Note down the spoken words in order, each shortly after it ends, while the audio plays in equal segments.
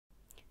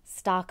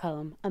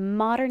Stockholm, a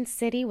modern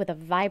city with a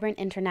vibrant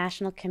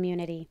international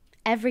community.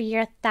 Every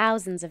year,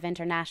 thousands of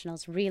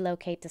internationals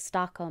relocate to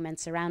Stockholm and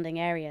surrounding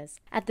areas.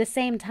 At the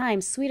same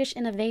time, Swedish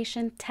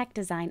innovation, tech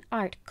design,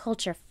 art,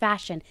 culture,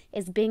 fashion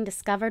is being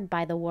discovered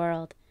by the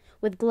world.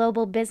 With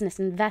global business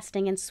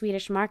investing in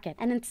Swedish market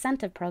and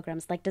incentive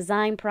programs like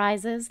design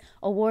prizes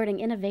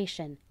awarding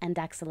innovation and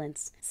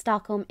excellence,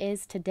 Stockholm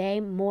is today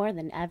more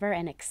than ever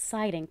an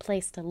exciting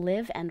place to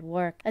live and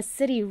work, a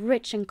city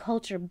rich in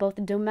culture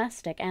both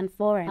domestic and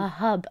foreign, a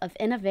hub of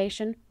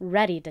innovation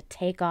ready to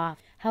take off.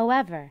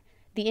 However,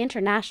 the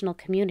international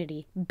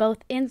community,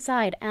 both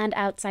inside and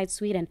outside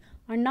Sweden,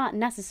 are not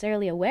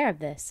necessarily aware of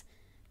this.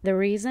 The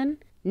reason?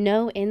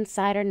 No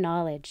insider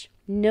knowledge,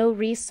 no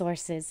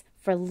resources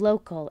for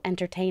local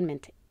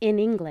entertainment in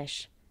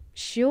English.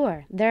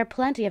 Sure, there are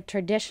plenty of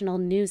traditional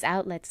news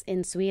outlets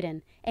in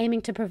Sweden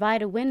aiming to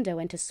provide a window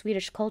into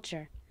Swedish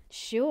culture.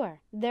 Sure,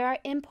 there are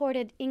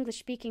imported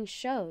English-speaking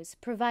shows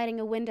providing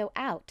a window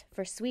out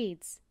for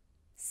Swedes.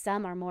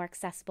 Some are more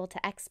accessible to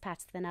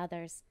expats than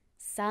others.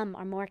 Some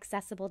are more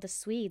accessible to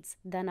Swedes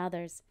than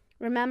others.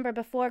 Remember,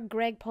 before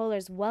Greg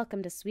Polar's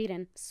welcome to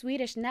Sweden,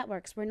 Swedish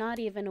networks were not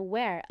even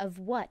aware of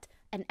what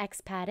an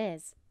expat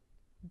is.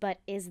 But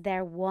is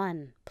there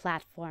one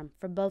platform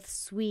for both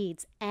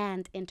Swedes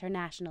and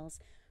internationals,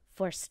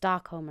 for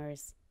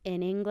Stockholmers,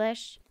 in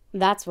English?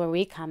 That's where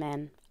we come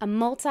in. A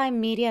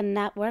multimedia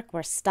network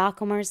where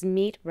Stockholmers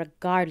meet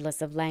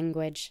regardless of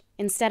language.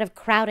 Instead of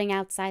crowding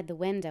outside the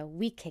window,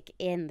 we kick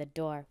in the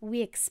door.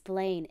 We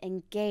explain,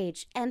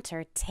 engage,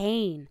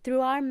 entertain.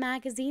 Through our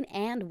magazine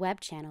and web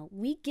channel,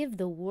 we give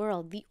the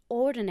world the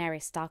ordinary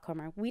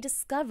Stockholmer. We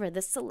discover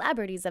the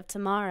celebrities of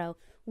tomorrow.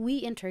 We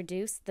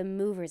introduce the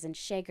movers and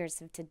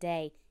shakers of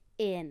today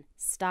in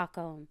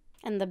Stockholm.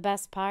 And the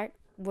best part,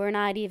 we're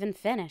not even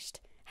finished.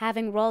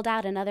 Having rolled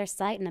out another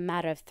site in a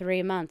matter of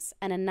 3 months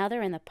and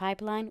another in the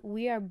pipeline,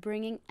 we are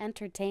bringing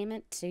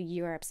entertainment to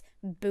Europe's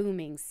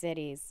booming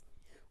cities.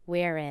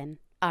 We're in.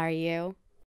 Are you?